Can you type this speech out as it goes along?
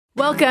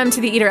Welcome to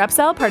the Eater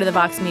Upsell, part of the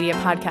Vox Media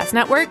Podcast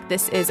Network.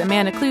 This is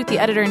Amanda Kluth, the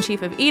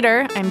editor-in-chief of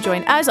Eater. I'm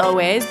joined, as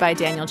always, by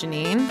Daniel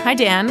Janine. Hi,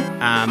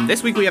 Dan.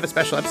 This week we have a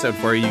special episode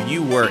for you.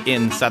 You were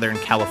in Southern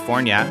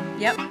California.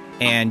 Yep.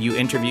 And you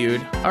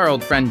interviewed our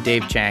old friend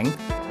Dave Chang,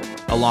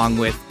 along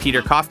with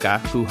Peter Kafka,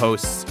 who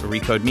hosts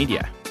Recode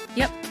Media.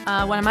 Yep.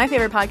 One of my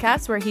favorite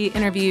podcasts where he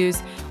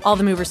interviews all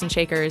the movers and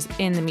shakers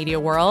in the media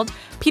world.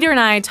 Peter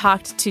and I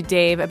talked to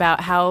Dave about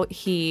how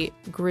he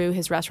grew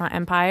his restaurant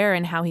empire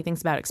and how he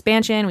thinks about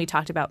expansion. We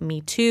talked about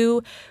Me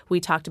Too. We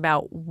talked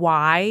about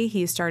why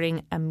he's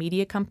starting a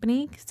media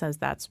company. He says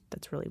that's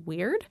really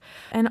weird.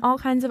 And all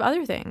kinds of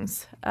other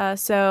things.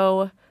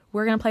 So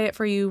we're going to play it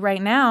for you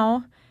right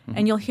now.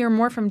 And you'll hear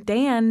more from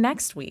Dan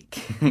next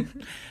week.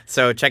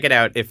 So check it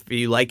out. If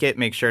you like it,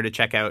 make sure to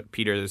check out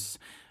Peter's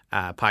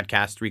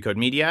podcast, Recode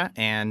Media,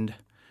 and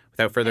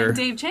without further... And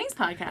Dave Chang's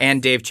podcast.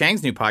 And Dave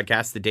Chang's new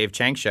podcast, The Dave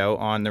Chang Show,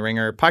 on the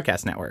Ringer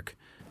Podcast Network.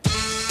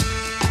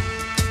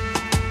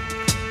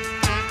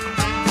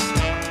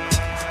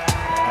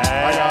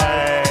 Hi,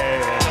 guys.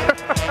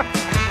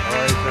 All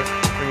right, sir.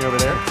 Bring it over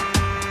there.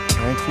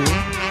 Thank you.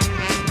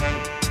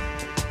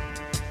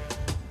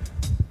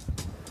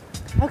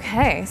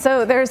 Okay,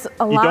 so there's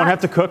a lot... You don't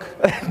have to cook?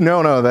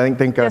 No, thank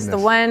goodness. Just the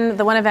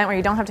one event where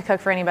you don't have to cook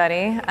for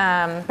anybody.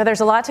 But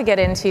there's a lot to get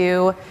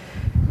into.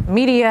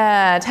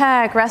 Media,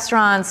 tech,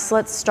 restaurants.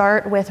 Let's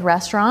start with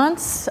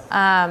restaurants.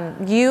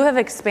 You have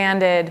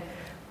expanded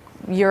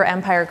your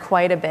empire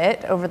quite a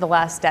bit over the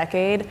last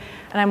decade.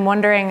 And I'm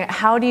wondering,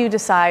 how do you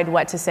decide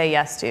what to say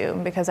yes to?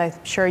 Because I'm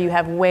sure you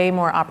have way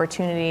more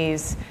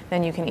opportunities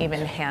than you can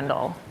even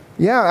handle.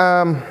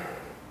 Yeah,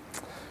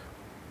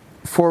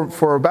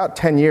 for about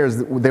 10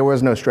 years, there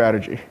was no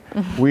strategy.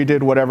 We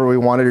did whatever we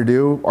wanted to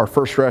do. Our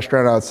first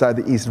restaurant outside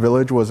the East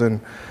Village was in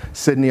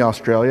Sydney,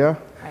 Australia,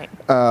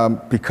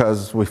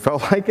 because we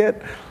felt like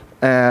it.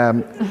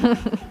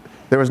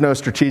 There was no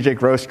strategic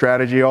growth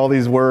strategy, all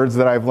these words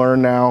that I've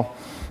learned now.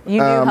 You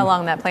knew how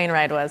long that plane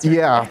ride was. Right?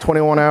 Yeah,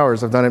 21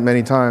 hours. I've done it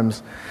many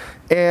times.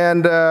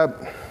 And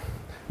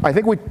I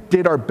think we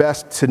did our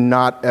best to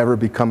not ever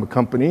become a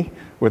company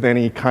with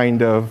any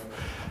kind of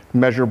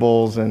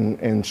measurables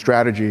and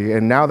strategy,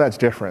 and now that's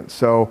different.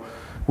 So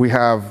we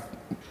have,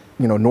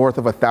 north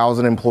of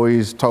 1,000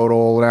 employees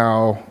total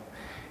now,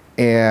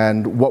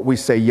 and what we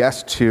say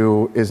yes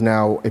to is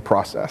now a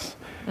process.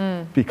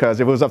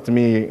 Because if it was up to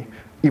me,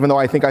 even though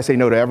I think I say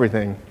no to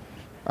everything,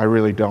 I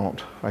really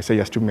don't. I say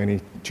yes to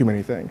too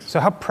many things.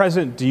 So how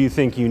present do you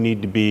think you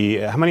need to be?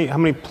 How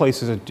many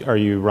places are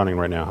you running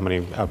right now? How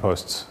many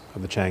outposts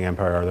of the Chang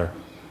Empire are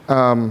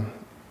there?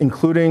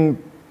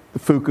 Including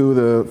Fuku,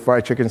 the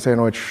fried chicken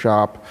sandwich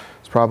shop,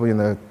 is probably in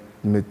the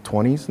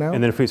mid-20s now.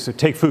 And then if we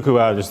take Fuku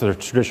out, just the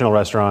traditional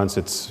restaurants,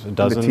 it's a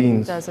dozen? The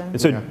teens. Dozen. And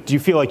so do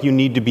you feel like you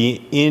need to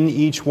be in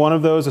each one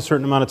of those a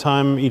certain amount of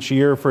time each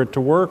year for it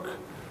to work?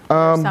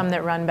 Some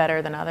that run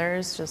better than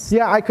others.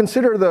 Yeah, I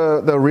consider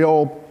the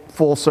real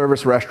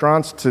full-service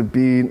restaurants to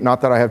be, not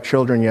that I have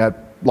children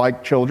yet,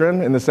 like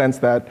children, in the sense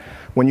that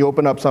when you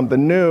open up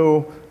something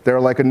new,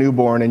 they're like a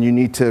newborn and you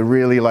need to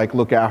really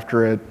look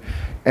after it.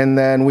 And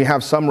then we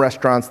have some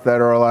restaurants that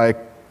are like,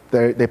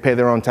 they pay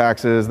their own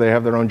taxes, they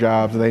have their own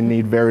jobs, they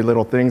need very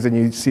little things, and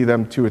you see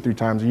them 2 or 3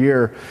 times a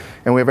year,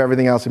 and we have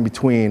everything else in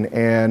between.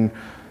 And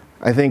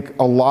I think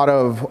a lot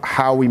of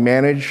how we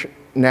manage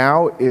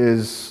now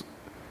is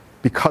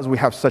because we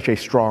have such a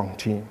strong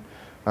team.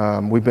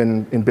 We've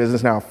been in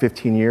business now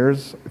 15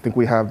 years. I think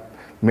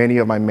many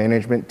of my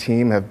management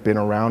team have been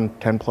around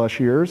 10 plus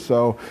years,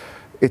 so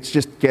it's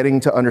just getting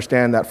to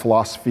understand that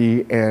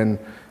philosophy, and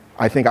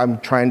I think I'm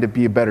trying to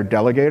be a better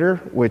delegator,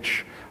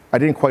 which I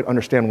didn't quite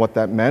understand what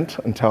that meant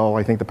until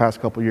I think the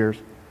past couple of years.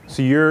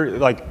 So you're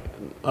like,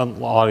 a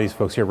lot of these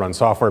folks here run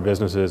software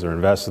businesses or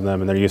invest in them,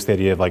 and they're used to the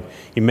idea of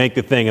you make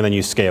the thing and then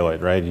you scale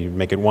it, right? You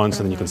make it once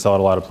and then you can sell it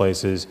a lot of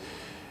places.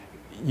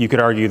 You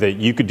could argue that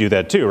you could do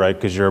that too, right?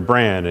 Because you're a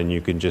brand and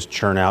you can just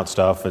churn out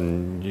stuff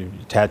and you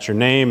attach your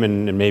name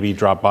and maybe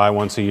drop by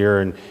once a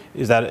year. And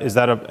is that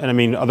and I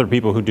mean, other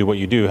people who do what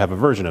you do have a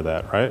version of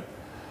that, right?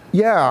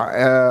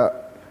 Yeah.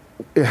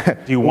 Do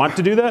you want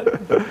to do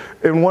that?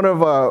 In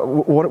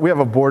we have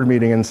a board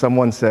meeting, and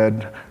someone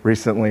said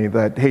recently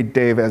that, hey,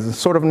 Dave, as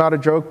sort of not a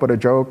joke, but a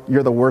joke,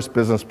 you're the worst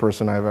business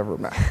person I've ever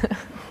met.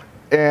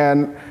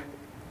 And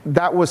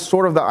that was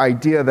sort of the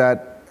idea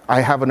that I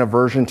have an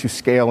aversion to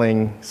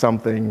scaling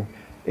something.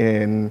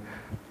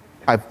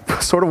 I've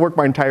sort of worked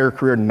my entire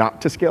career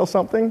not to scale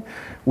something.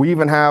 We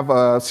even have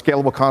a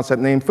scalable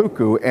concept named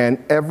Fuku,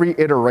 and every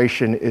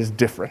iteration is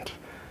different.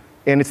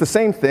 And it's the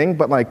same thing,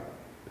 but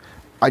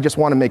I just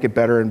want to make it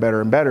better and better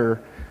and better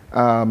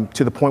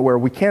to the point where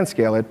we can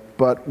scale it.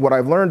 But what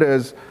I've learned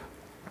is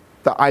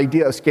the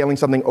idea of scaling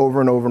something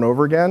over and over and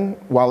over again,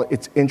 while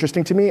it's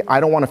interesting to me,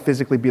 I don't want to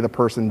physically be the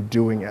person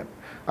doing it.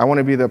 I want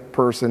to be the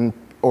person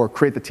or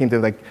create the team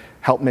to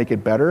help make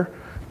it better.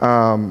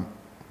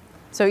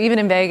 So even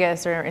in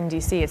Vegas or in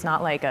DC, it's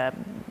not going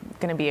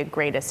to be a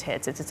greatest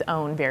hits. It's its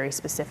own very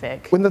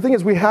specific. When the thing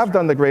is, we have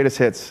done the greatest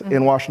hits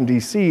in Washington,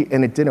 D.C.,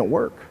 and it didn't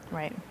work.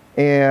 Right.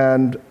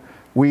 And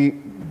we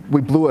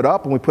blew it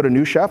up and we put a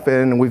new chef in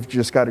and we've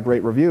just got a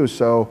great review.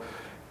 So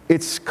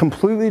it's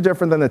completely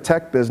different than the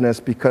tech business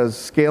because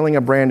scaling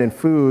a brand in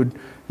food,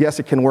 yes,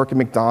 it can work at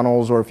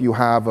McDonald's or if you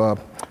have a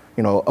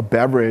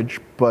beverage,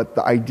 but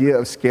the idea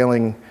of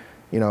scaling,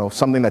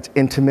 something that's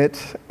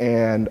intimate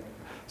and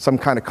some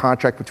kind of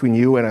contract between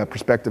you and a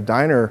prospective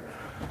diner,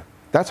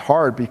 that's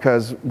hard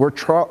because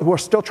we're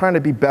still trying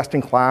to be best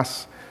in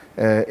class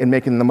in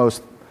making the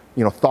most,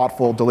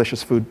 thoughtful,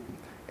 delicious food,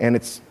 and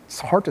it's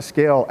hard to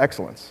scale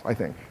excellence, I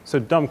think. So,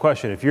 dumb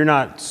question. If you're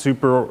not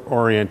super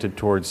oriented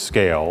towards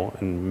scale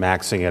and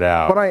maxing it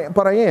out.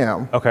 But I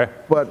am. Okay.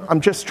 But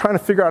I'm just trying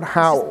to figure out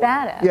how. Just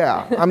bad at it.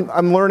 Yeah,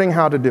 I'm learning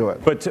how to do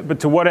it. But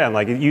to what end?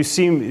 Like you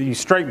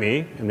strike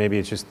me, and maybe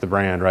it's just the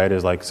brand, right?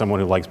 As like someone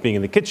who likes being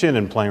in the kitchen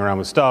and playing around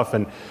with stuff.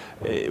 And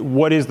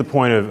what is the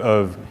point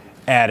of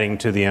adding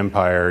to the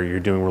empire? You're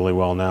doing really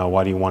well now.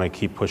 Why do you want to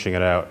keep pushing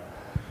it out?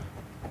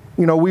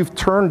 We've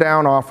turned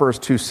down offers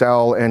to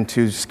sell and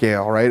to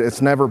scale, right?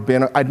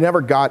 I'd never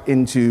got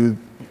into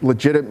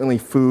legitimately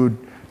food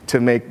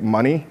to make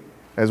money,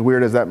 as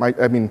weird as that might,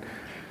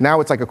 now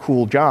it's like a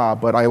cool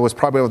job, but I was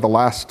probably the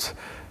last,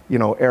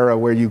 era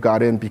where you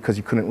got in because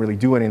you couldn't really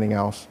do anything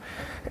else.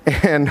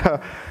 And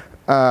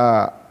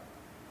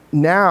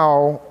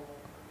now,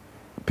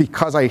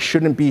 because I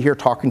shouldn't be here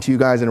talking to you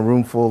guys in a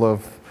room full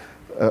of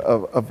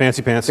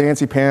fancy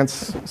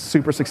pants,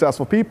 super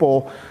successful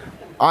people,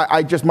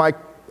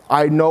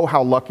 I know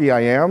how lucky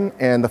I am,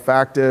 and the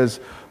fact is,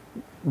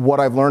 what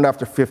I've learned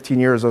after 15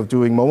 years of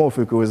doing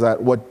Momofuku is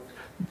that what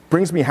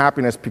brings me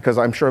happiness, because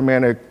I'm sure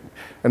Amanda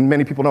and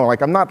many people know,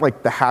 I'm not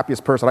like the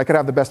happiest person. I could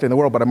have the best day in the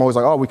world, but I'm always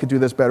like, oh, we could do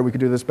this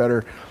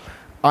better.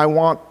 I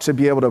want to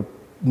be able to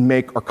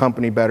make our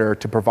company better,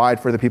 to provide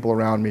for the people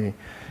around me,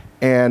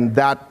 and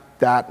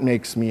that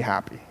makes me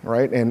happy,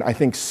 right? And I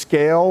think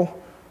scale,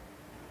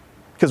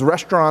 because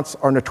restaurants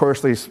are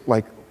notoriously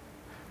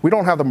we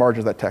don't have the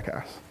margins that tech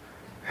has.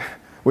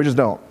 We just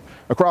don't.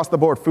 Across the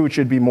board, food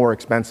should be more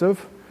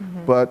expensive,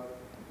 but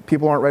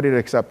people aren't ready to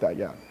accept that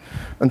yet.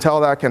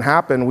 Until that can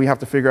happen, we have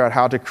to figure out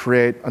how to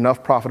create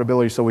enough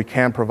profitability so we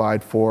can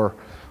provide for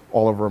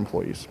all of our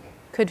employees.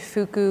 Could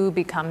Fuku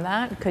become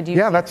that? Could you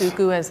see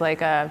Fuku as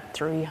like a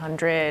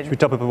 300? Should we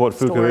tell people what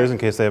Fuku is in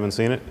case they haven't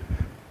seen it?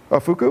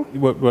 Fuku?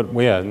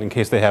 In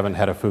case they haven't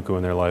had a Fuku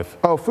in their life.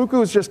 Oh,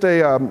 Fuku is just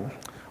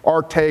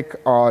our take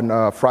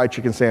on fried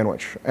chicken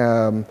sandwich.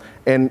 And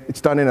it's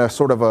done in a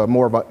sort of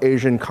more of an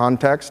Asian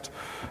context,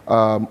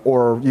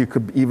 or you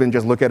could even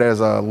just look at it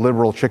as a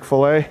liberal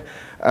Chick-fil-A.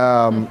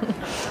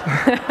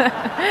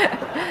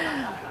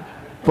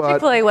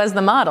 Chick-fil-A was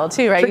the model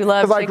too, right? You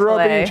love Chick-fil-A. Because I grew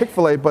up eating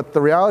Chick-fil-A, but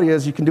the reality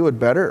is you can do it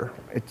better.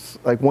 It's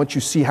like once you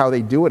see how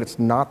they do it, it's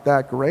not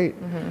that great.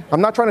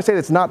 I'm not trying to say that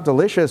it's not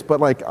delicious,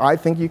 but I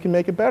think you can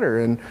make it better,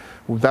 and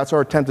that's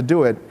our attempt to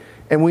do it.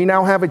 And we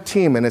now have a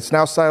team, and it's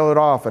now siloed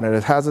off, and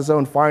it has its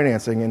own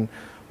financing. And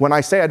when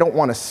I say I don't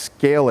want to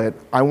scale it,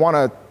 I want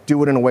to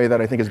do it in a way that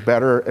I think is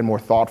better and more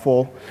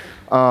thoughtful.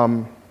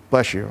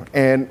 Bless you.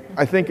 And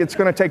I think it's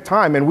going to take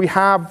time. And we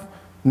have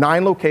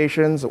 9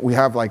 locations. We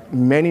have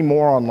many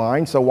more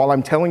online. So while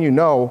I'm telling you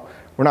no,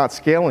 we're not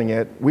scaling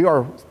it, we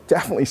are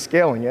definitely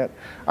scaling it.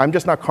 I'm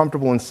just not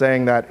comfortable in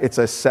saying that it's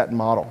a set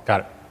model.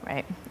 Got it.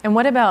 Right. And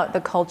what about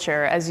the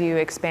culture as you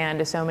expand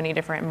to so many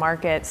different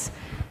markets?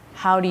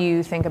 How do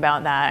you think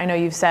about that? I know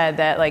you've said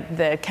that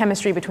the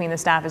chemistry between the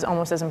staff is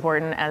almost as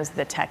important as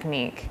the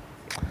technique.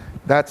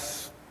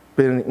 That's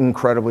been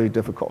incredibly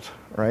difficult,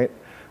 right?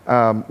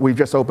 We've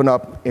just opened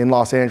up in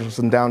Los Angeles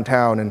and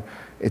downtown, and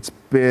it's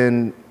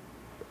been,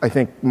 I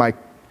think,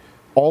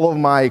 all of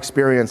my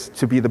experience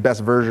to be the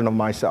best version of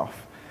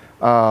myself.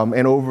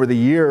 And over the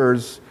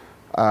years,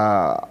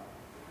 I've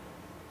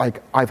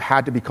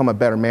had to become a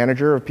better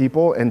manager of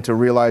people and to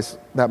realize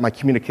that my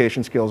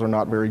communication skills are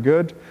not very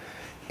good,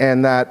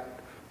 and that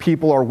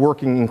people are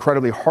working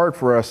incredibly hard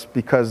for us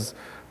because,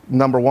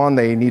 number one,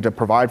 they need to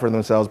provide for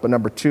themselves, but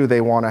number two, they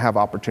want to have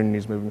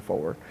opportunities moving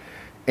forward.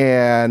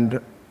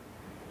 And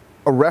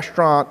a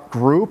restaurant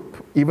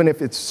group, even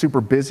if it's super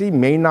busy,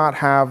 may not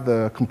have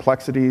the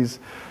complexities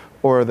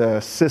or the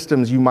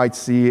systems you might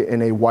see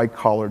in a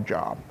white-collar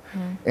job.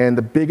 And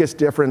the biggest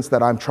difference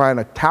that I'm trying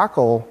to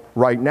tackle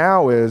right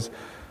now is,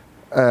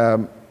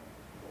 and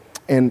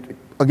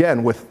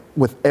again,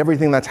 with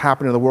everything that's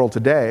happening in the world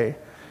today,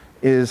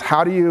 is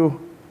how do you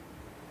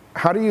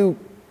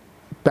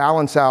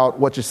balance out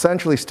what's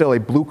essentially still a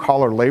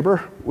blue-collar labor,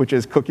 which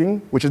is cooking,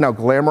 which is now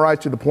glamorized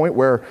to the point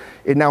where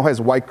it now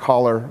has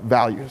white-collar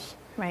values.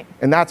 Right.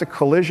 And that's a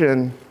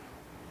collision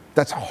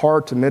that's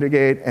hard to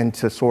mitigate and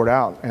to sort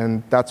out,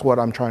 and that's what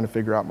I'm trying to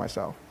figure out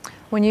myself.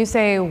 When you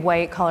say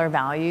white-collar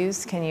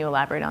values, can you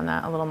elaborate on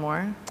that a little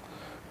more?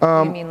 Do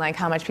you mean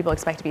how much people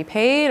expect to be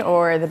paid,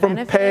 or the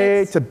benefits? From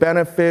pay to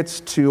benefits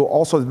to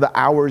also the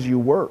hours you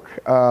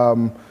work,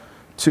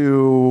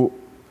 to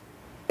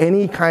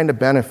any kind of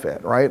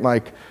benefit, right?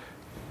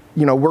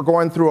 We're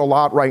going through a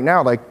lot right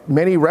now.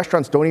 Many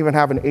restaurants don't even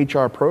have an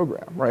HR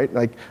program, right?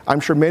 I'm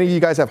sure many of you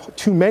guys have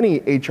too many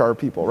HR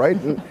people, right?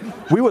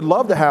 We would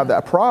love to have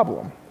that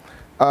problem.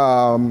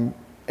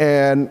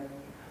 And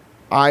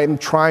I'm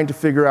trying to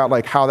figure out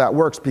like how that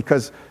works,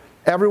 because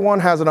everyone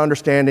has an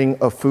understanding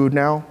of food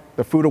now.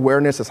 The food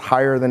awareness is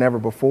higher than ever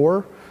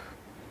before,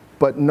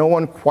 but no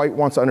one quite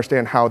wants to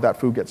understand how that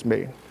food gets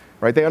made,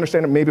 right? They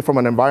understand it maybe from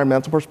an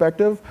environmental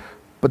perspective,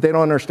 but they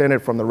don't understand it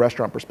from the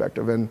restaurant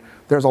perspective. And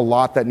there's a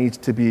lot that needs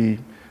to be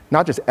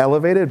not just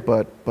elevated,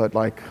 but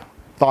like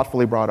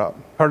thoughtfully brought up.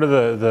 Part of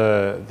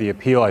the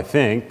appeal, I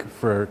think,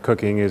 for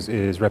cooking is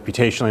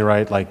reputationally,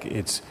 right? Like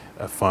it's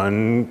a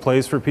fun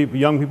place for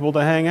young people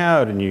to hang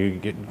out, and you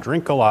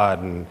drink a lot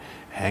and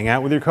hang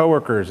out with your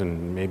coworkers,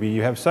 and maybe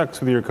you have sex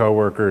with your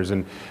coworkers.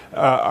 And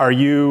are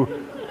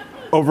you,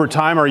 over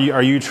time, are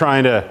you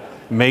trying to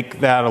make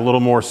that a little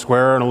more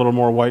square and a little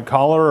more white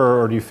collar,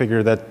 or do you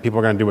figure that people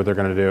are going to do what they're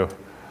going to do?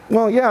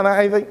 Well, yeah, and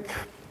I think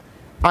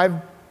I've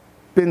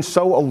been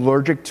so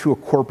allergic to a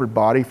corporate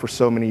body for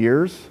so many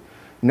years.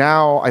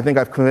 Now I think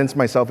I've convinced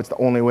myself it's the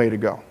only way to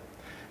go.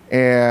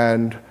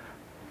 And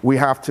we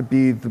have to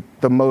be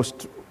the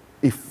most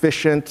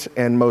efficient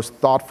and most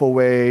thoughtful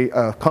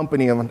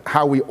company of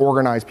how we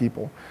organize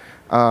people.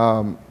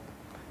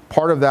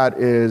 Part of that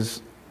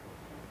is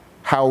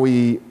how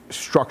we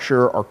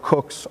structure our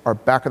cooks, our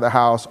back of the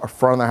house, our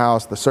front of the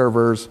house, the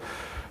servers,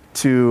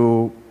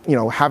 to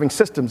having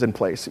systems in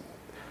place.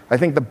 I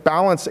think the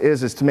balance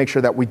is to make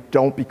sure that we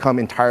don't become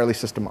entirely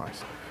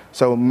systemized.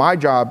 So my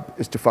job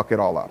is to fuck it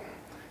all up,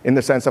 in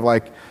the sense of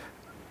like,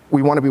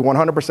 we want to be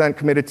 100%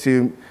 committed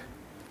to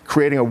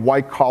creating a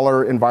white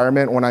collar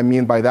environment. What I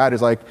mean by that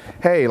is like,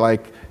 hey,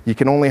 like you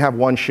can only have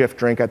one shift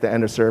drink at the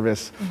end of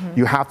service. Mm-hmm.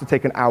 You have to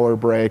take an hour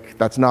break.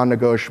 That's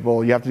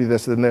non-negotiable. You have to do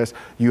this and this.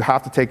 You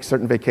have to take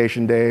certain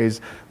vacation days.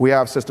 We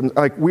have systems,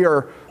 like we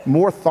are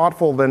more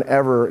thoughtful than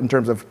ever in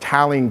terms of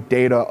tallying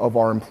data of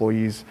our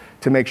employees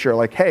to make sure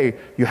like, hey,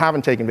 you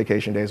haven't taken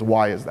vacation days.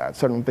 Why is that?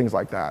 Certain things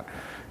like that.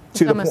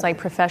 It's almost like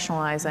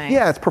professionalizing.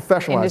 Yeah, it's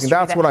professionalizing.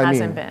 That's what I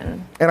mean.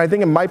 Been. And I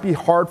think it might be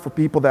hard for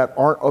people that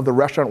aren't of the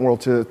restaurant world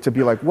to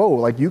be like, whoa,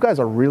 like you guys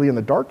are really in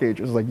the dark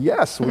ages. Like,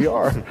 yes, we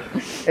are.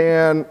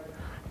 And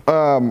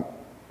my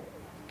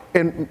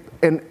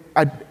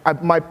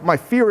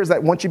fear is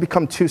that once you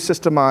become too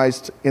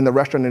systemized in the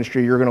restaurant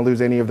industry, you're going to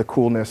lose any of the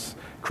coolness,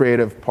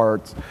 creative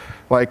parts.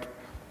 Like,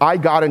 I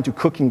got into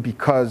cooking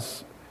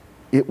because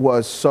it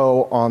was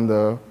so on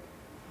the,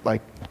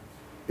 like,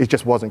 it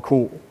just wasn't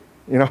cool,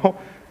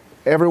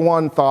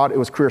 Everyone thought it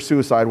was career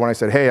suicide when I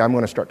said, hey, I'm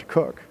going to start to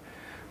cook.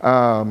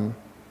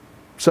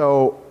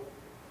 So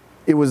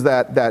it was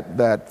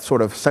that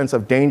sort of sense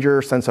of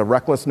danger, sense of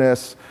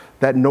recklessness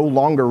that no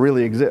longer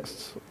really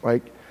exists.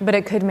 But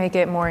it could make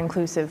it more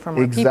inclusive for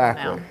more people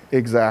now.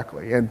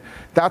 Exactly. And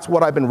that's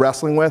what I've been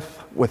wrestling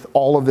with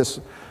all of this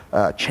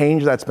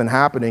change that's been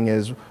happening,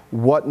 is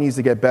what needs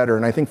to get better.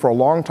 And I think for a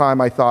long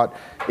time I thought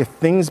if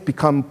things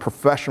become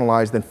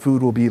professionalized, then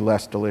food will be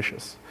less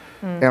delicious.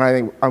 And I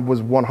think I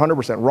was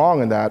 100%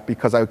 wrong in that,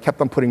 because I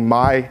kept on putting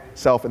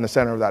myself in the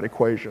center of that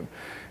equation.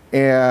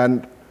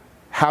 And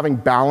having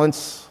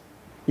balance,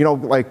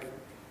 like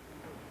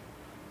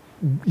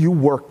you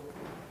work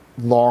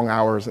long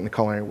hours in the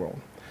culinary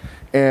world.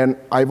 And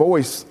I've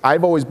always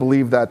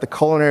believed that the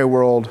culinary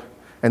world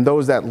and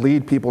those that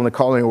lead people in the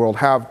culinary world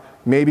have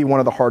maybe one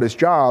of the hardest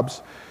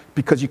jobs,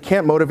 because you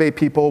can't motivate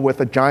people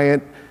with a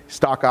giant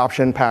stock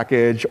option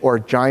package or a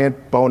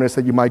giant bonus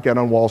that you might get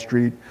on Wall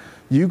Street.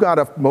 You got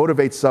to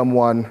motivate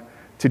someone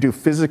to do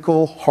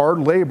physical, hard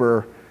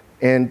labor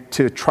and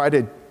to try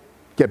to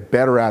get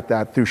better at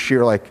that through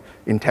sheer like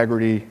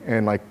integrity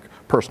and like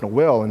personal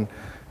will. And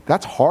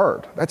that's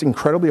hard. That's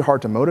incredibly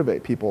hard to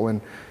motivate people.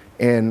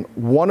 And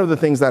one of the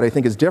things that I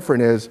think is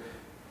different is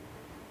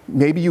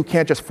maybe you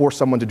can't just force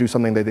someone to do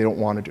something that they don't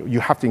want to do.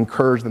 You have to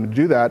encourage them to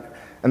do that.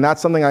 And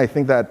that's something I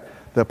think that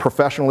the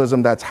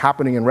professionalism that's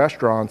happening in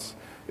restaurants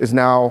is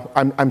now,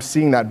 I'm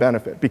seeing that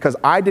benefit, because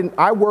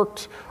I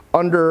worked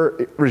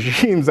under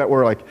regimes that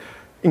were like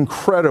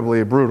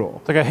incredibly brutal.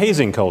 It's like a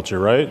hazing culture,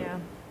 right?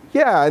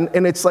 Yeah,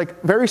 and it's like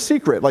very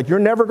secret. Like you're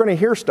never going to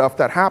hear stuff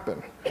that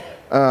happened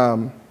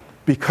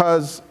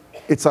because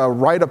it's a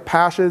rite of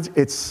passage.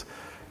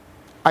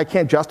 I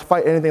can't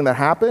justify anything that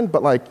happened,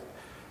 but like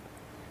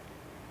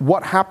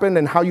what happened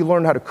and how you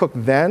learned how to cook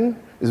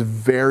then is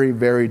very,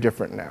 very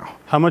different now.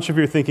 How much of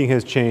your thinking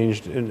has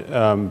changed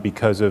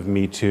because of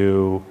Me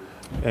Too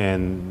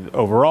and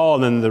overall,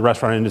 and then the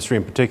restaurant industry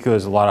in particular?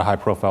 There's a lot of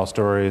high-profile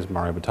stories.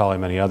 Mario Batali,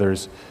 many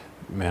others.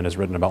 Amanda's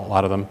written about a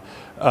lot of them,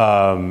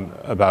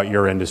 about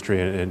your industry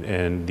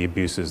and the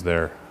abuses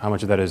there. How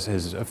much of that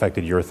has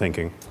affected your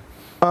thinking?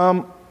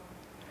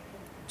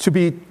 To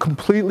be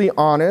completely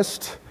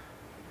honest,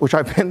 which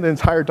I've been the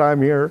entire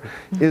time here,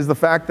 is the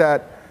fact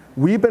that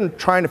we've been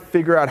trying to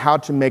figure out how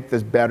to make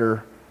this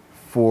better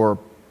for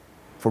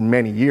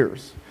many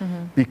years,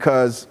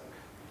 because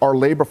our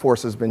labor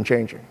force has been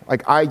changing.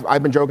 Like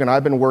I've been joking,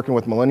 I've been working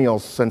with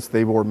millennials since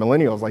they were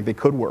millennials, like they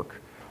could work.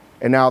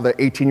 And now the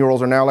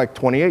 18-year-olds are now like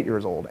 28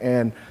 years old,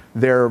 and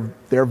their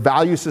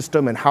value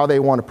system and how they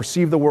want to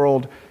perceive the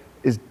world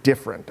is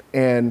different.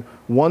 And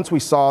once we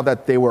saw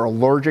that they were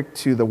allergic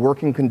to the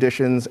working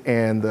conditions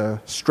and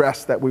the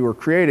stress that we were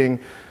creating,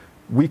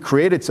 we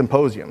created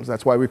symposiums.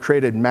 That's why we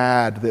created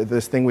MAD,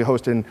 this thing we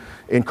host in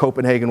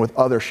Copenhagen with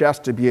other chefs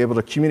to be able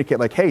to communicate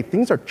like, hey,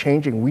 things are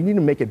changing. We need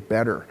to make it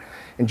better.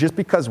 And just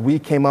because we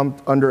came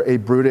under a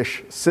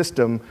brutish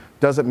system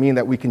doesn't mean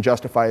that we can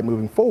justify it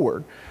moving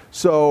forward.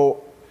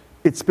 So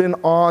it's been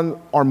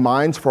on our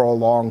minds for a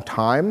long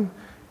time.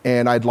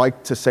 And I'd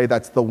like to say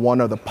that's one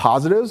of the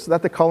positives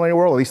that the culinary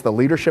world, at least the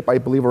leadership I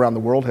believe around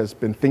the world, has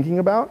been thinking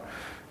about,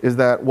 is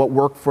that what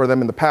worked for them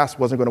in the past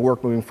wasn't going to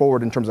work moving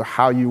forward in terms of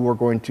how you were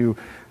going to,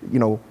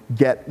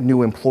 get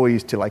new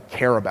employees to like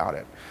care about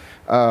it.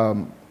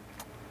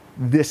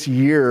 This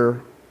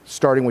year,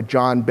 starting with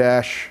John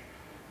Besh,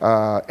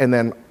 and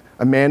then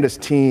Amanda's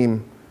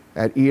team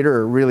at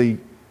Eater really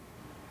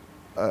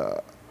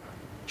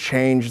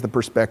changed the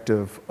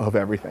perspective of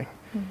everything.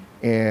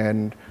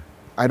 And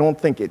I don't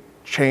think it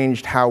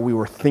changed how we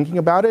were thinking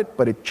about it,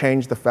 but it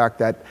changed the fact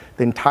that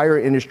the entire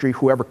industry,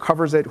 whoever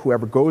covers it,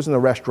 whoever goes in the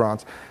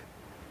restaurants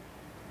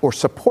or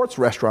supports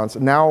restaurants,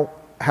 now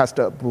has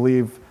to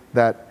believe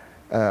that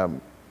the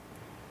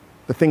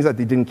things that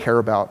they didn't care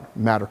about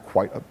matter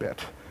quite a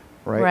bit.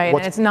 Right,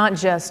 and it's not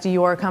just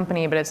your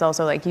company, but it's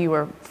also like you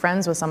were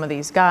friends with some of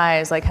these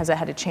guys. Like, has it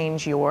had to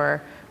change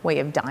your way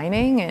of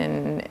dining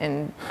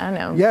and I don't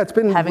know? Yeah, it's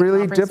been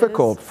really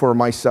difficult for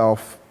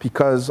myself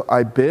because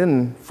I've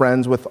been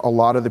friends with a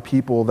lot of the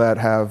people that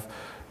have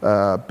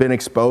been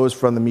exposed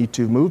from the Me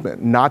Too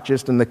movement, not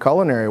just in the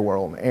culinary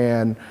world.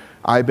 And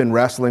I've been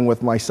wrestling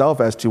with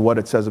myself as to what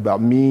it says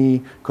about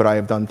me. Could I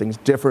have done things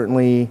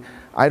differently?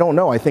 I don't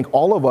know. I think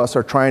all of us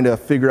are trying to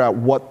figure out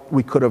what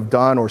we could have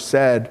done or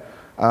said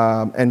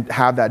and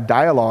have that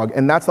dialogue.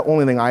 And that's the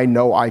only thing I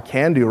know I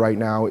can do right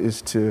now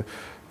is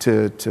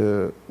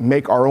to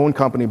make our own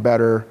company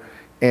better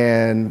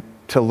and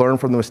to learn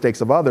from the mistakes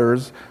of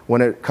others.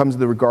 When it comes to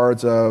the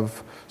regards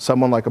of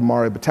someone like a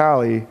Mario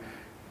Batali,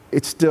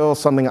 it's still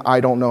something I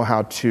don't know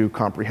how to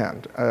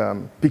comprehend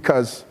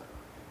because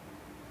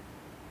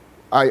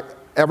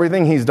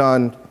everything he's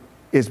done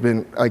has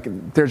been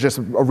like, there's just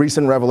a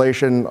recent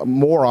revelation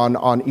more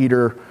on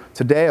Eater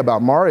today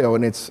about Mario,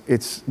 and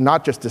it's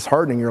not just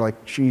disheartening. You're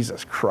like,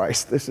 Jesus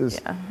Christ, this is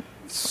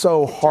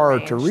so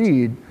hard to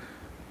read,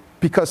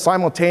 because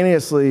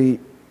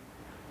simultaneously,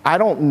 I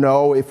don't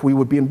know if we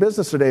would be in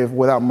business today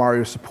without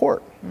Mario's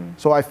support.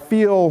 So I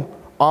feel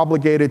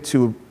obligated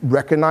to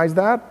recognize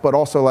that, but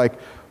also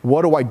like,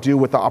 what do I do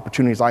with the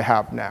opportunities I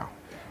have now?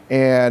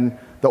 And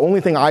the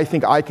only thing I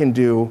think I can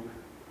do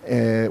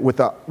with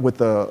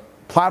the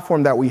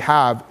platform that we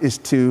have is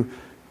to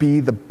be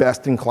the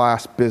best in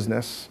class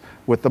business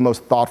with the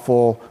most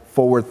thoughtful,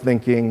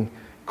 forward-thinking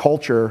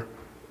culture,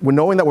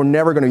 knowing that we're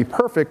never going to be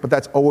perfect, but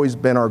that's always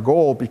been our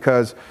goal,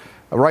 because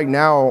right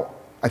now,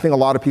 I think a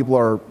lot of people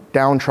are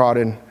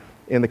downtrodden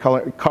in the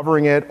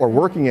covering it or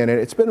working in it.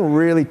 It's been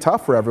really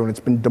tough for everyone. It's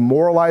been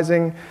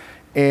demoralizing,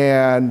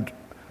 and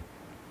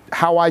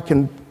how I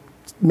can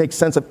make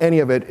sense of any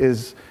of it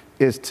is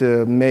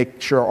to make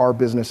sure our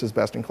business is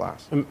best in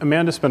class.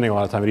 Amanda's spending a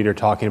lot of time at Eater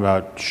talking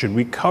about, should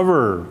we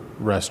cover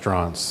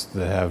restaurants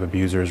that have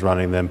abusers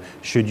running them?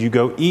 Should you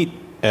go eat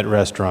at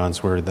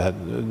restaurants where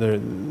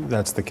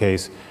that's the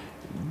case?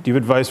 Do you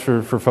have advice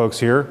for folks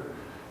here?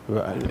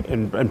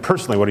 And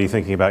personally, what are you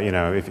thinking about,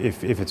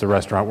 if it's a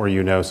restaurant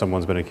where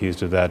someone's been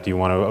accused of that? Do you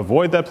want to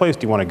avoid that place?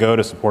 Do you want to go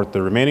to support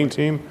the remaining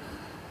team?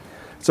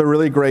 It's a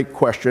really great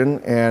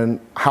question, and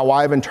how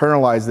I've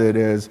internalized it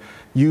is,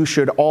 you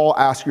should all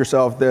ask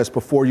yourself this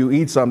before you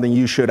eat something.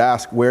 You should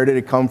ask, where did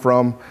it come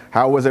from?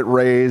 How was it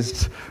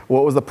raised?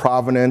 What was the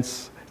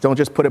provenance? Don't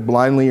just put it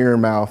blindly in your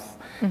mouth.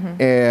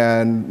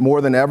 And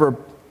more than ever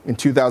in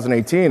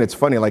 2018, it's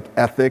funny, like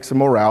ethics and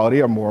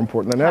morality are more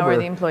important than ever. How are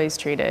the employees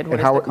treated?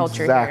 What is the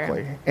culture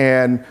exactly here?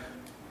 And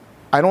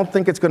I don't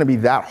think it's going to be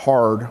that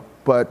hard,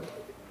 but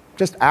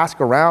just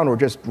ask around or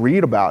just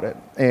read about it.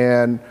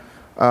 And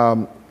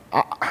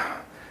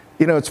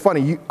it's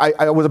funny.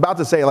 I was about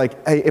to say,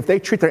 like, hey, if they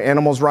treat their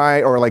animals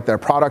right or like their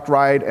product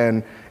right,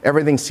 and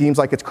everything seems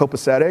like it's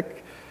copacetic,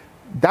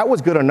 that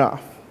was good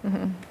enough.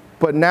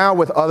 But now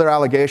with other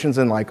allegations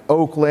in like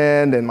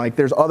Oakland and like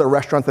there's other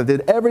restaurants that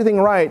did everything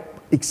right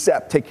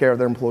except take care of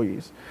their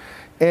employees,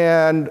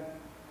 and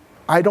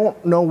I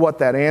don't know what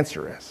that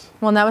answer is.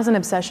 Well, and that was an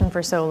obsession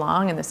for so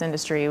long in this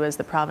industry, was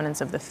the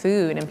provenance of the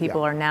food, and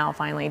people are now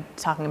finally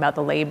talking about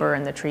the labor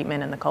and the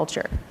treatment and the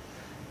culture.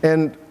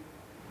 And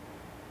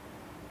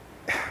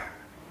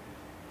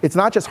it's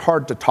not just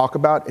hard to talk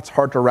about, it's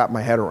hard to wrap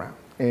my head around.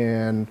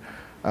 And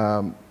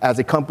as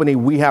a company,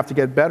 we have to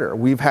get better.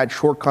 We've had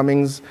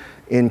shortcomings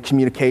in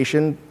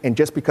communication, and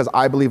just because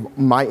I believe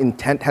my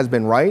intent has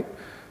been right,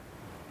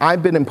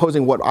 I've been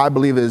imposing what I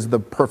believe is the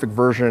perfect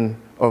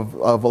version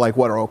of like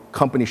what our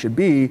company should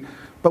be.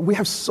 But we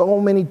have so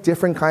many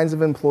different kinds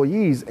of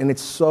employees, and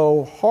it's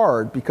so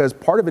hard, because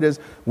part of it is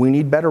we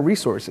need better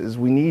resources.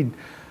 We need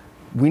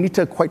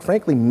to, quite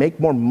frankly, make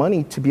more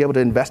money to be able to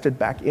invest it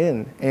back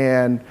in.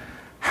 And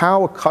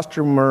how a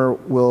customer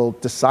will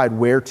decide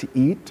where to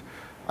eat,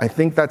 I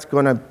think that's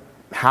going to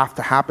have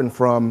to happen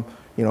from,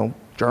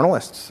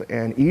 journalists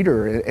and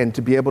Eater, and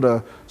to be able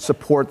to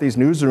support these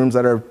newsrooms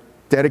that are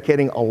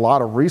dedicating a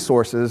lot of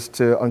resources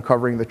to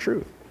uncovering the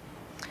truth.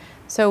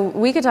 So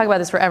we could talk about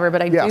this forever,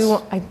 but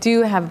Yes. I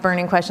do have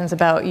burning questions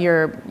about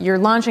you're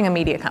launching a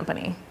media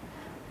company.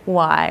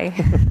 Why?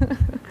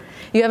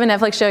 You have a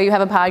Netflix show, you have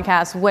a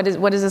podcast.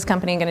 What is this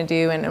company going to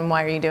do, and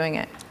why are you doing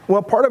it?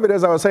 Well, part of it,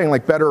 as I was saying,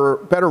 like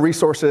better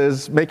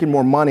resources, making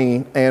more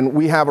money, and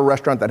we have a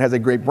restaurant that has a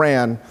great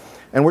brand,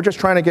 and we're just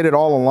trying to get it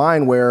all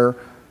aligned where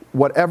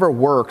whatever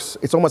works,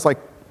 it's almost like,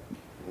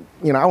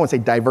 I wouldn't say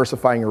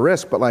diversifying your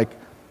risk, but like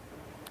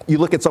you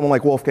look at someone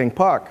like Wolfgang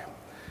Puck,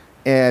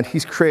 and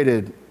he's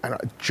created a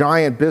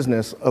giant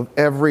business of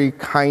every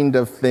kind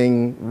of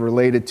thing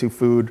related to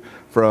food,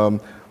 from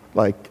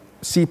like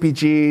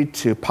CPG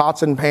to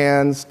pots and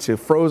pans to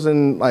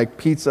frozen like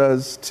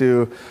pizzas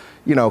to,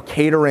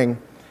 catering.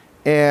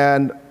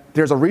 And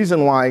there's a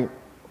reason why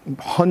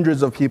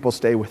hundreds of people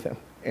stay with him.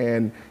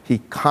 And he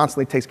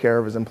constantly takes care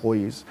of his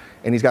employees.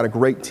 And he's got a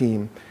great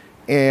team.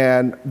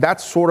 And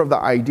that's sort of the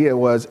idea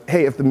was,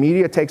 hey, if the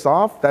media takes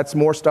off, that's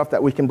more stuff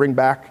that we can bring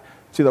back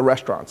to the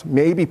restaurants.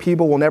 Maybe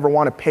people will never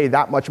want to pay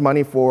that much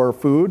money for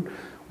food.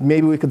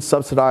 Maybe we could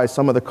subsidize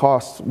some of the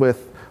costs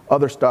with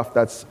other stuff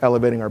that's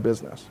elevating our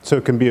business. So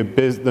it can be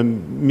the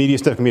media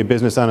stuff can be a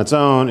business on its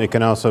own. It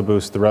can also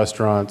boost the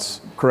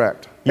restaurants.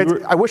 Correct.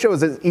 I wish it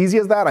was as easy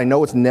as that. I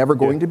know it's never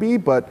going to be,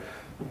 but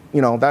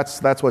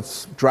that's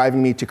what's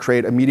driving me to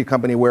create a media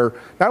company where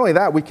not only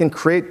that, we can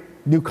create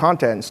new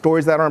content,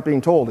 stories that aren't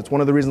being told. It's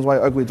one of the reasons why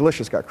Ugly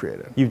Delicious got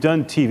created. You've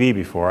done TV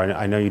before.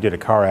 I know you did a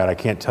car ad. I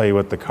can't tell you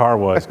what the car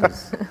was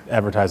because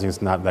advertising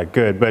is not that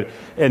good.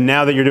 And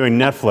now that you're doing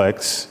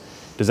Netflix,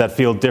 does that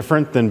feel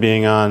different than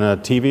being on a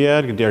TV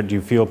ad? Do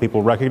you feel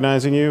people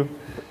recognizing you?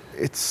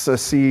 It's a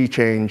sea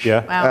change.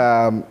 Yeah.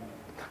 Wow.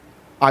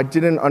 I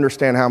didn't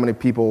understand how many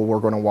people were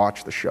going to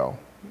watch the show.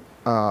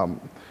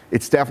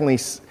 It's definitely,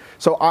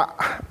 so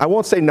I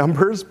won't say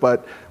numbers,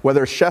 but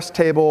whether it's Chef's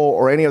Table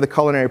or any of the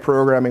culinary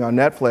programming on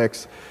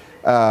Netflix,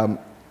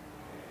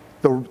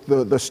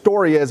 the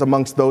story is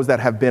amongst those that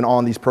have been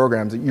on these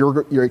programs,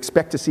 you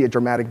expect to see a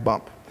dramatic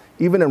bump,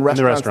 even in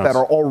restaurants that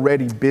are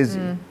already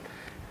busy.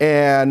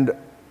 And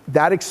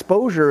that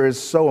exposure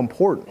is so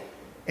important.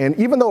 And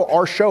even though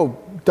our show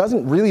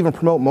doesn't really even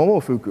promote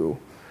Momofuku,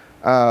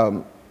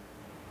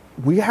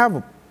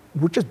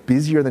 we're just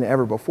busier than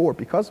ever before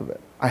because of it.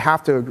 I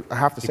have to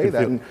say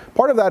that. And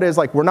part of that is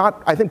like we're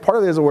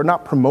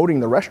not promoting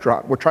the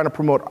restaurant. We're trying to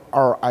promote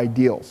our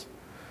ideals.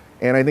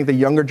 And I think the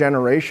younger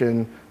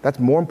generation, that's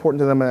more important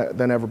to them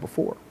than ever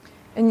before.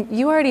 And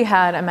you already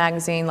had a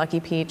magazine, Lucky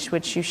Peach,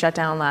 which you shut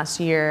down last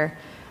year.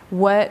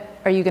 What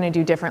are you going to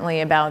do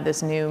differently about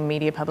this new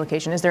media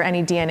publication? Is there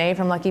any DNA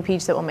from Lucky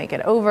Peach that will make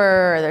it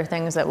over? Are there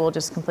things that will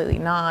just completely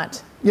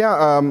not?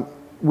 Yeah,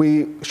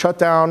 we shut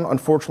down,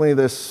 unfortunately,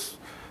 this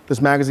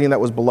magazine that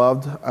was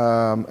beloved,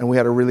 and we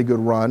had a really good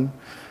run.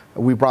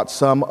 We brought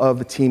some of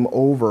the team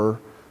over,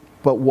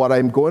 but what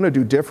I'm going to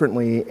do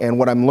differently, and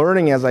what I'm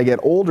learning as I get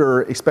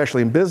older,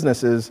 especially in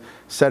business, is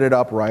set it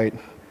up right.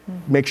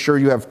 Make sure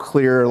you have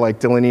clear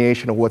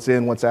delineation of what's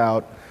in, what's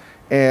out.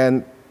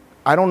 And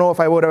I don't know if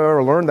I would have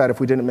ever learned that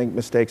if we didn't make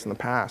mistakes in the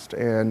past.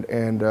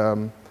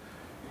 And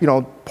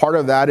part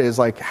of that is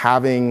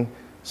having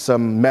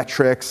some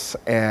metrics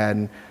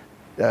and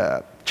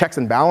checks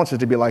and balances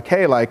to be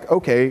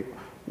okay,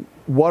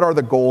 what are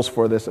the goals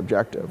for this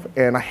objective?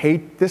 And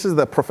this is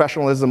the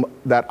professionalism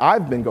that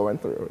I've been going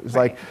through. It's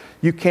right.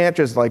 You can't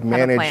just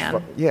manage. Have a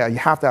plan. Yeah, you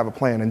have to have a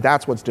plan, and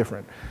that's what's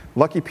different.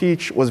 Lucky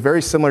Peach was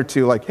very similar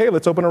to hey,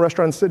 let's open a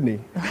restaurant in Sydney.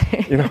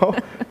 Right.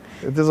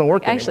 It doesn't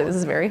work Actually, anymore. This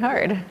is very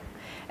hard.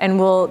 And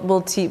will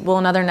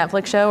another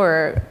Netflix show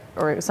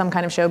or some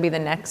kind of show be the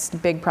next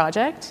big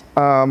project?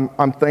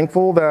 I'm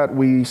thankful that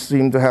we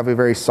seem to have a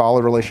very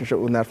solid relationship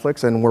with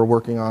Netflix, and we're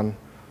working on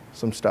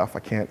some stuff. I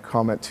can't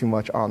comment too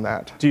much on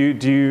that. Do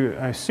you?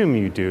 I assume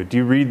you do. Do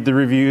you read the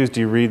reviews?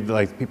 Do you read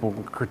people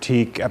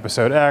critique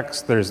episode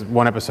X? There's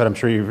one episode I'm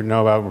sure you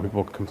know about where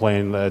people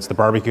complain that it's the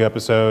barbecue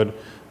episode.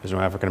 There's no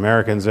African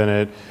Americans in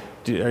it.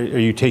 Are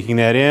you taking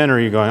that in, or are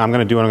you going, I'm going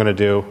to do what I'm going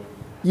to do?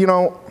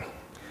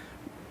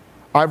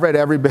 I've read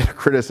every bit of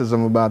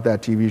criticism about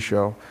that TV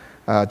show,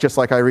 just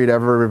like I read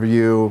every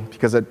review,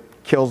 because it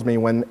kills me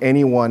when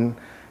anyone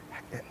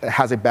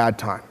has a bad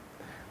time.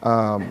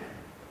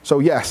 So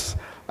yes,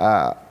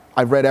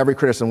 I've read every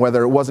criticism,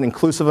 whether it wasn't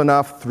inclusive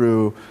enough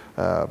through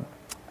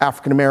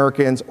African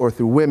Americans or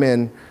through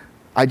women.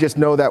 I just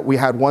know that we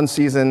had one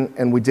season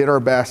and we did our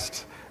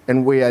best,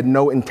 and we had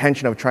no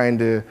intention of trying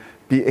to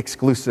be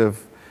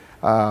exclusive.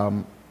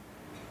 And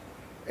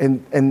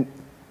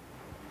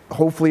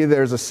hopefully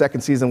there's a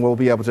second season we'll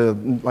be able to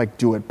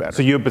do it better.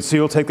 So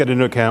you'll take that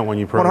into account when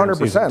you program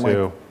season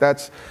 2.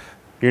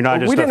 You're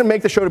not we didn't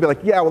make the show to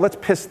be let's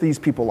piss these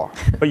people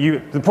off. But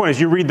the point is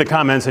you read the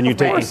comments and you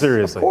take them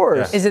seriously. Of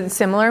course. Yeah. Is it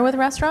similar with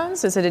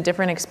restaurants? Is it a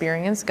different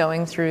experience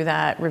going through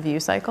that review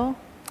cycle?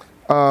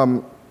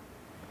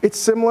 It's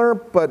similar,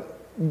 but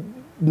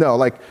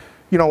no,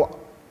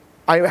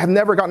 I have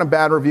never gotten a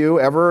bad review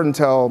ever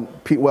until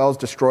Pete Wells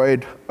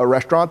destroyed a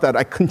restaurant that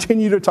I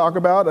continue to talk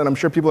about, and I'm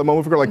sure people at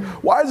Momofuku are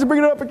why is he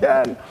bringing it up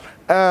again?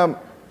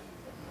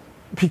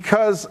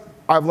 Because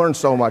I've learned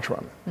so much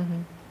from it.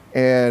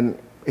 And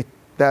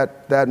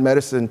that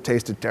medicine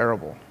tasted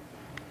terrible.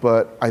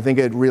 But I think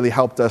it really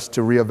helped us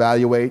to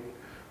reevaluate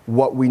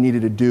what we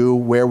needed to do,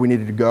 where we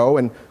needed to go.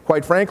 And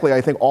quite frankly,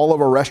 I think all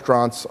of our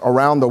restaurants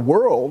around the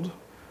world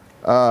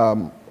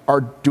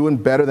are doing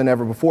better than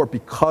ever before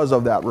because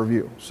of that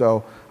review.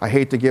 So I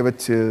hate to give it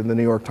to the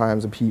New York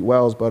Times and Pete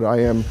Wells, but I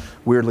am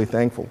weirdly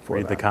thankful for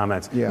Read that. the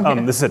comments. Yeah.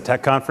 This is a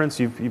tech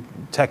conference.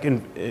 Tech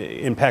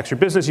impacts your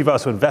business. You've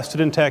also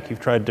invested in tech. You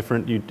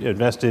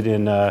invested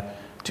in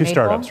two Maple?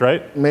 startups,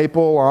 right?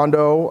 Maple,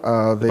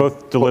 Ondo.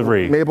 Both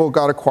delivery. Maple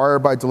got acquired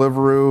by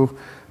Deliveroo.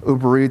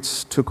 Uber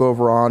Eats took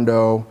over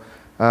Ondo.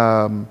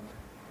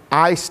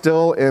 I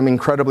still am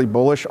incredibly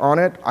bullish on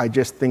it. I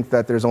just think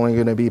that there's only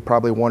going to be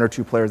probably one or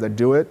two players that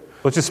do it.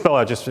 Let's just spell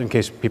out, just in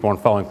case people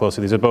aren't following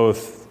closely. These are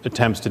both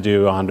attempts to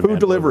do on-demand Food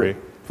delivery.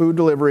 Food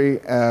delivery,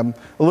 a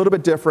little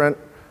bit different.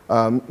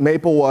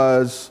 Maple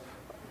was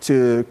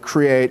to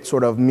create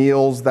sort of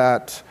meals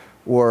that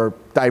were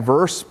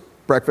diverse,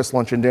 breakfast,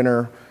 lunch, and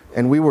dinner.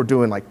 And we were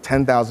doing like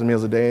 10,000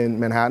 meals a day in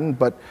Manhattan.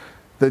 But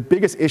the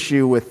biggest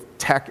issue with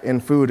tech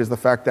and food is the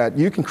fact that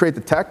you can create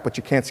the tech, but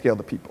you can't scale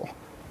the people.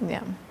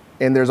 Yeah.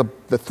 And the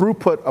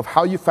throughput of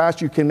how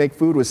fast you can make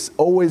food was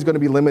always going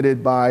to be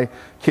limited by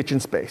kitchen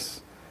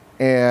space.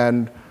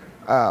 And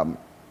and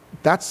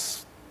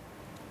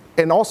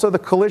also the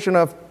collision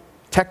of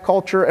tech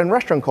culture and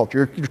restaurant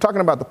culture. You're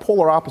talking about the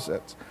polar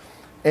opposites.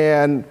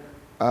 And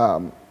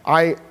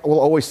I will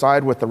always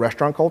side with the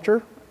restaurant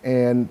culture.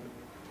 And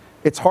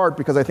it's hard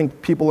because I think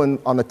people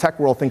on the tech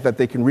world think that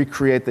they can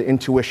recreate the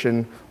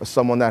intuition of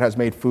someone that has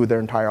made food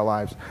their entire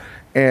lives.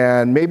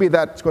 And maybe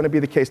that's going to be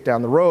the case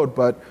down the road,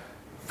 but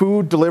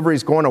food delivery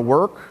is going to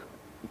work,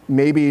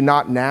 maybe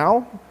not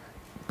now,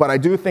 but I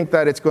do think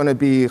that it's going to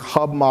be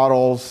hub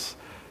models,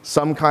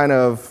 some kind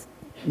of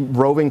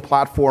roving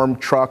platform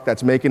truck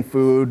that's making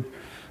food.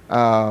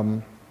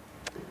 And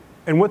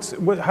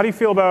how do you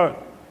feel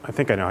about, I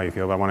think I know how you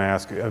feel, but I want to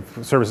ask,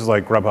 services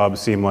like Grubhub,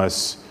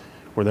 Seamless,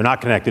 where they're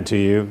not connected to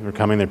you, they're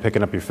coming, they're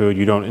picking up your food,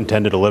 you don't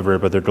intend to deliver it,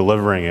 but they're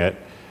delivering it.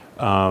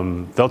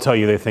 They'll tell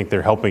you they think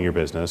they're helping your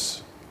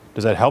business.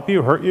 Does that help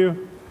you, hurt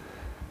you?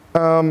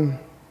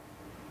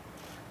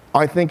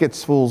 I think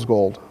it's fool's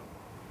gold.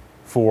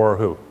 For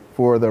who?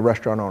 For the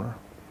restaurant owner.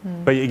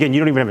 But again,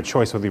 you don't even have a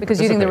choice whether you Because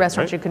you think the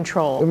restaurant right? should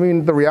control. I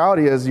mean, the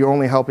reality is you're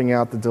only helping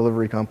out the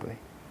delivery company.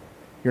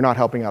 You're not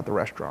helping out the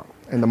restaurant.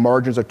 And the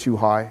margins are too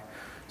high.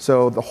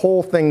 So the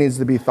whole thing needs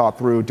to be thought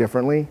through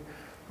differently.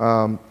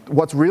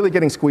 What's really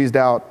getting squeezed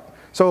out,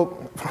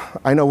 so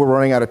I know we're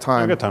running out of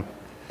time. Good time.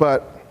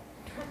 But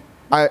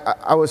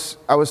I was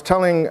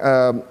telling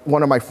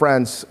one of my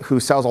friends who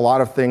sells a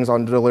lot of things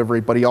on delivery,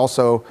 but he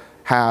also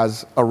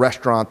has a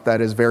restaurant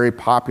that is very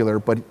popular,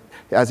 but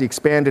as he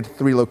expanded to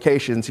 3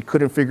 locations, he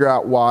couldn't figure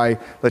out why,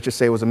 let's just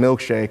say it was a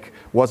milkshake,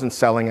 wasn't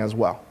selling as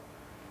well,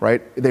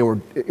 right?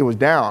 It was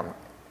down.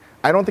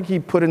 I don't think he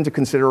put into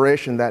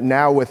consideration that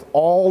now with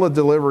all the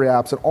delivery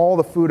apps and all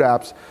the food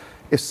apps,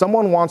 if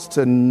someone wants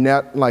to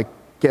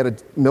get a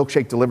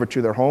milkshake delivered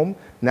to their home,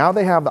 now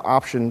they have the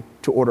option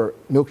to order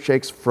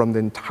milkshakes from the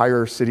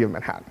entire city of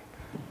Manhattan.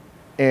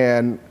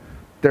 And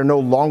they're no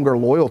longer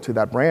loyal to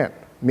that brand.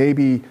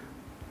 Maybe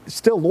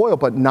still loyal,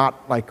 but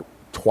not like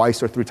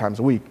twice or 3 times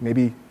a week,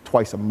 maybe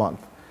twice a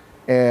month.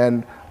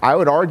 And I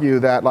would argue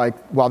that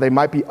while they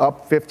might be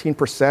up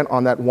 15%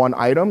 on that one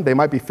item, they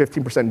might be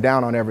 15%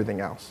 down on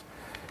everything else.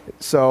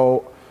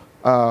 So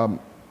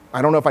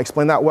I don't know if I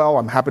explained that well.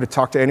 I'm happy to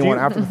talk to anyone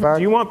after the fact.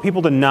 Do you want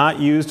people to not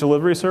use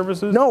delivery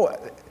services? No,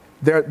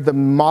 the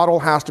model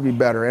has to be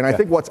better. And I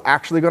think what's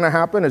actually going to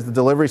happen is the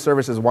delivery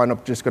services wind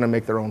up just going to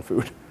make their own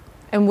food.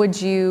 And would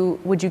you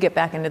get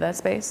back into that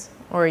space?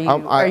 Or are you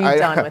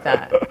done with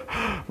that?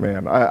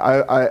 Man,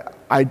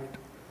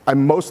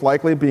 I'm most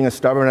likely, being as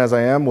stubborn as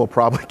I am, will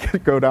probably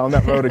go down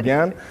that road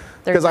again.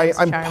 Because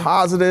I'm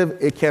positive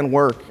it can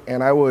work.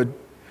 And I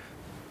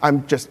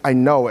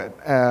know it.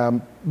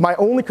 My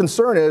only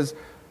concern is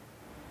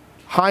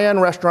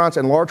high-end restaurants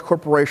and large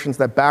corporations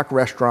that back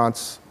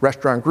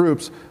restaurant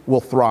groups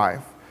will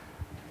thrive.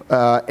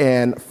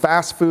 And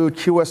fast food,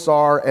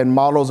 QSR, and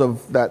models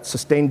of that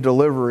sustained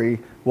delivery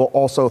will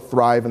also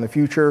thrive in the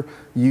future.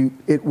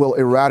 It will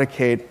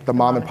eradicate the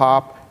mom and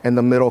pop and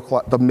the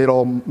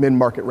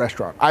mid-market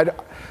restaurant.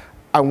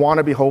 I want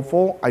to be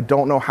hopeful. I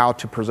don't know how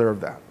to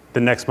preserve that. The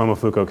next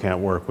Momofuku can't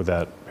work with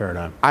that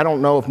paradigm. I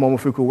don't know if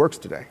Momofuku works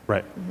today.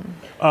 Right.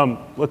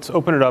 Let's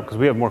open it up because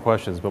we have more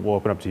questions, but we'll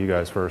open up to you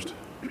guys first.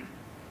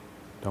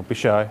 Don't be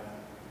shy.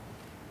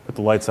 Put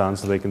the lights on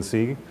so they can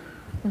see.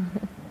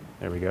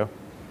 There we go.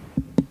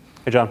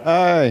 Hey, John.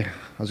 Hi.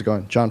 How's it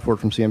going? John Ford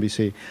from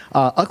CNBC.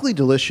 Ugly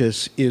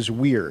Delicious is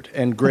weird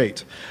and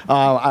great.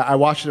 I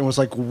watched it and was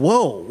like,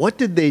 whoa, what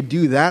did they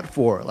do that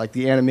for? Like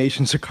the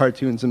animations or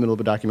cartoons in the middle of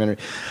a documentary.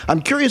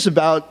 I'm curious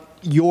about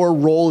your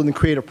role in the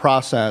creative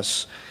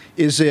process.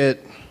 Is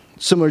it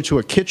similar to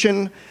a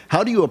kitchen?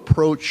 How do you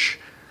approach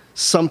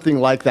something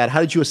like that? How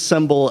did you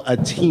assemble a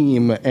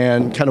team,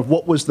 and kind of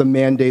what was the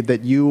mandate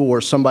that you or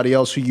somebody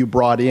else who you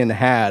brought in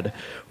had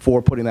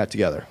for putting that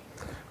together?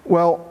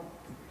 Well,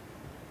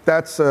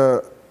 that's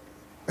a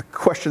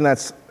question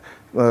that's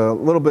a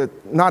little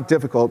bit not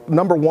difficult.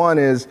 Number one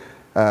is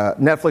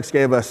Netflix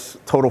gave us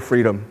total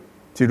freedom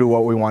to do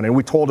what we want. And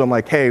we told them,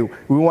 like, hey,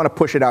 we want to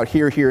push it out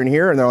here, here, and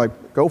here. And they're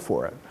like, go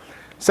for it.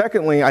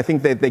 Secondly, I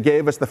think that they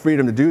gave us the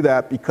freedom to do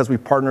that because we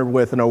partnered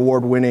with an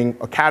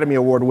Academy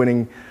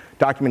Award-winning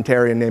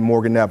documentarian named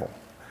Morgan Neville.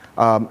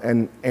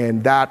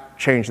 And that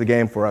changed the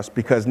game for us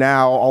because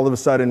now, all of a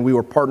sudden, we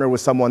were partnered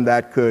with someone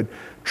that could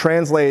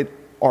translate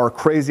our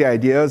crazy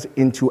ideas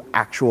into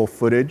actual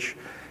footage,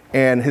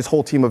 and his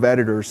whole team of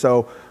editors.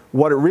 So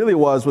what it really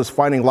was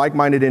finding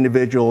like-minded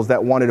individuals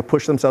that wanted to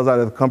push themselves out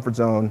of the comfort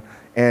zone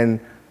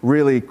and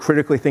really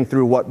critically think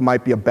through what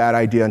might be a bad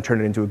idea and turn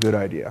it into a good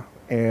idea.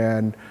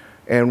 And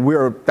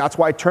that's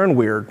why it turned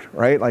weird,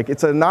 right? Like,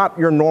 it's not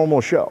your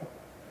normal show.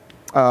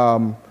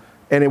 And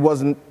it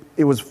was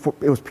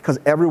because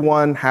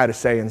everyone had a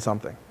say in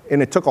something.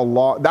 And it took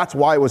that's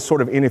why it was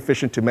sort of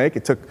inefficient to make.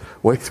 It took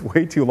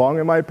way too long,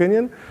 in my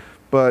opinion.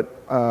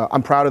 But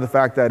I'm proud of the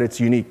fact that it's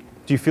unique.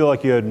 Do you feel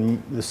like you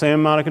had the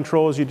same amount of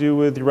control as you do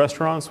with your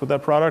restaurants with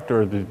that product,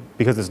 or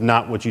because it's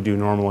not what you do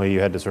normally, you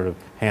had to sort of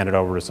hand it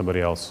over to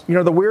somebody else? You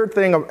know, the weird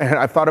thing, and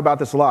I've thought about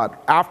this a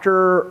lot,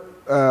 after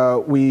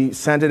we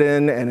sent it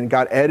in and it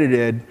got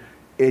edited,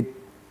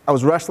 I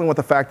was wrestling with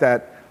the fact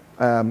that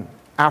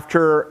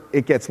after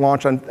it gets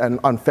launched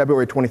on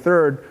February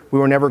 23rd, we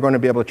were never going to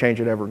be able to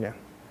change it ever again.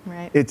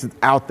 Right. It's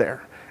out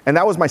there. And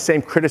that was my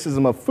same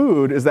criticism of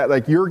food, is that,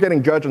 like, you're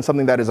getting judged on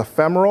something that is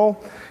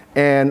ephemeral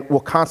and will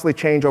constantly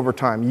change over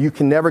time. You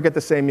can never get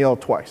the same meal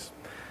twice.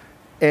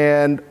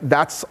 And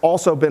that's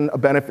also been a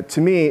benefit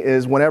to me,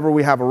 is whenever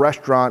we have a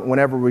restaurant,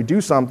 whenever we do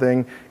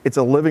something, it's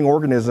a living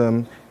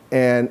organism.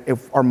 And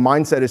if our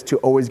mindset is to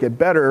always get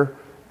better,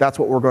 that's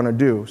what we're going to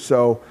do.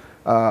 So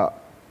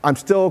I'm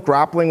still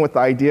grappling with the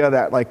idea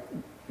that, like,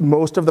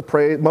 most of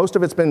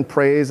it's been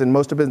praise and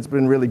most of it's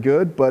been really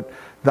good, but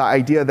the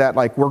idea that,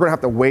 like, we're going to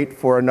have to wait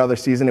for another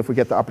season if we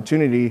get the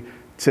opportunity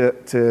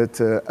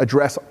to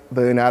address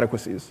the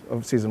inadequacies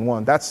of season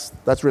one, that's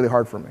really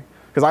hard for me,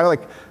 because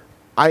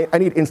I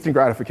need instant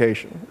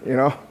gratification, you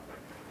know.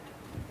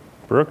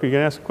 Brooke, are you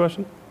gonna ask a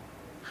question?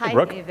 Hi,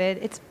 Brooke? David.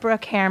 It's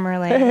Brooke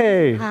Hammerling.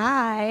 Hey.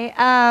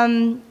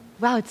 Hi.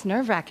 Wow, it's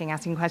nerve-wracking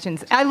asking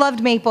questions. I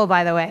loved Maple,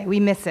 by the way. We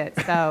miss it,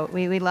 so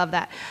we love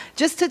that.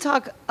 Just to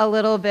talk a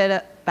little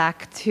bit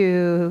back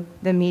to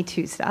the Me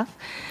Too stuff,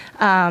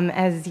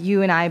 as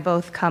you and I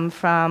both come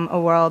from a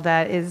world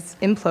that is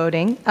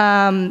imploding.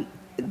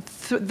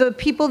 The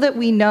people that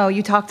we know,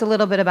 you talked a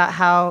little bit about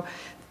how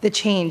the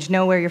change,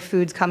 know where your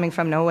food's coming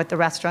from, know what the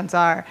restaurants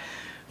are.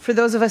 For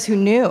those of us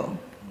who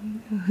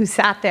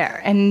sat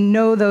there and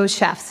know those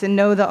chefs and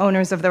know the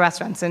owners of the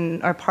restaurants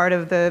and are part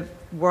of the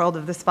world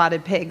of the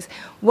Spotted Pigs,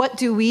 what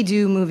do we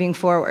do moving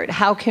forward?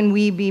 How can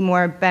we be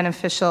more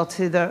beneficial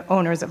to the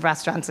owners of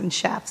restaurants and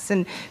chefs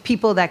and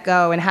people that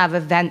go and have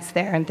events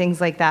there and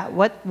things like that?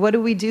 What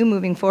do we do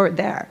moving forward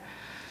there?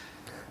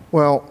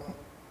 Well,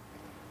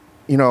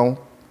 you know,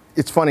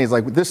 it's funny. It's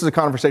like, this is a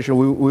conversation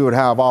we would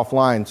have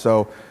offline.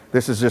 So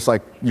this is just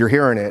like, you're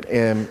hearing it.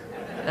 And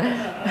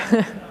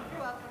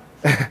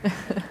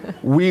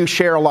we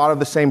share a lot of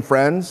the same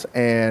friends,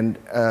 and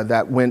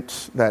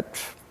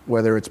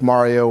whether it's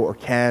Mario or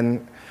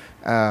Ken,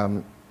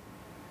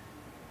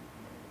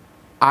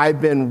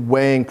 I've been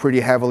weighing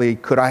pretty heavily,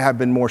 could I have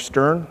been more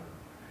stern?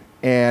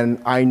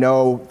 And I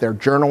know there are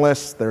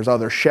journalists, there's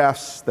other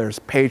chefs, there's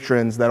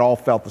patrons that all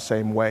felt the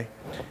same way.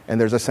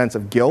 And there's a sense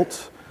of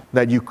guilt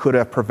that you could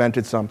have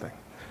prevented something.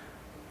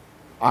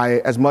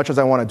 As much as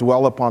I want to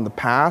dwell upon the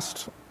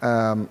past,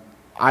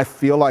 I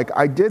feel like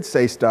I did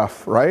say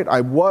stuff, right?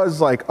 I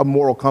was like a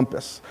moral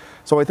compass.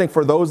 So I think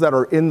for those that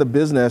are in the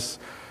business,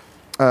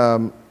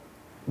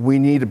 we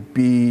need to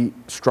be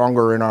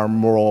stronger in our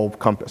moral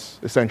compass,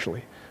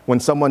 essentially. When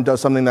someone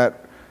does something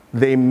that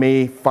they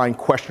may find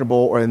questionable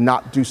or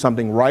not do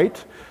something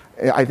right,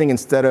 I think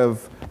instead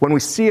of, when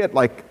we see it,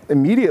 like,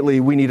 immediately,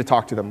 we need to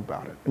talk to them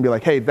about it and be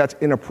like, hey, that's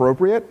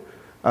inappropriate,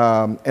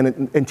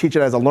 and teach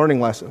it as a learning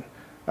lesson.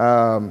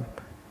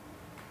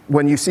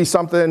 When you see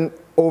something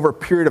over a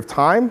period of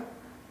time,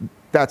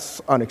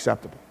 that's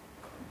unacceptable.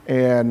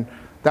 And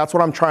that's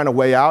what I'm trying to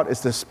weigh out,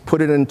 is to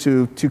put it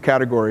into two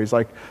categories.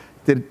 Like,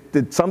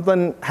 did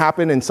something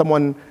happen and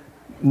someone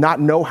not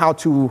know how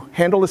to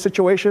handle the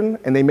situation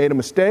and they made a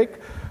mistake?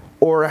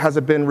 Or has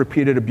it been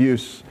repeated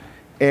abuse?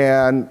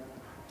 And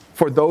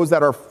for those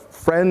that are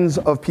friends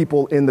of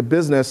people in the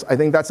business, I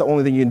think that's the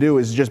only thing you can do,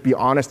 is just be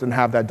honest and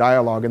have that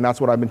dialogue. And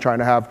that's what I've been trying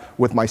to have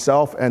with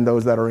myself and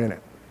those that are in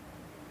it.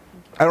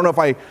 I don't know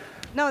if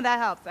No, that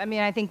helps. I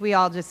mean, I think we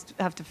all just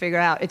have to figure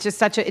out. It's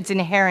just it's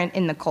inherent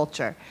in the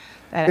culture.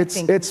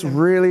 It's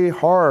really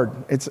hard.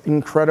 It's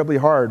incredibly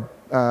hard.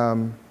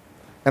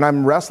 And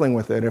I'm wrestling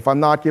with it. If I'm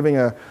not giving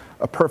a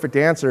perfect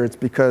answer, it's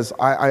because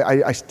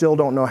I still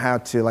don't know how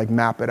to, like,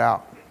 map it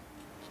out.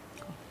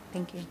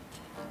 Thank you.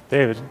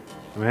 David,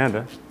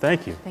 Amanda,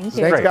 thank you. Thank you.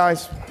 Thanks, great.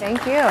 guys.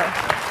 Thank you.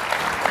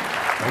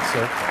 Thanks,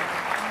 sir.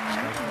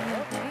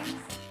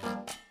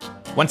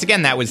 Once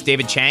again, that was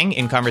David Chang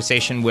in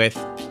conversation with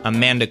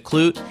Amanda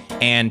Kloot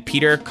and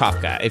Peter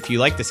Kafka. If you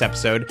like this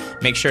episode,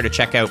 make sure to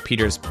check out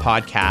Peter's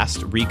podcast,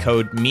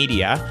 Recode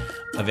Media,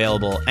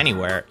 available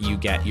anywhere you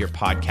get your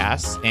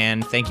podcasts.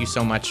 And thank you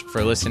so much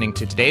for listening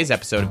to today's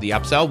episode of The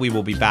Upsell. We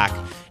will be back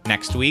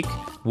next week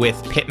with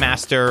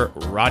Pitmaster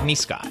Rodney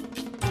Scott.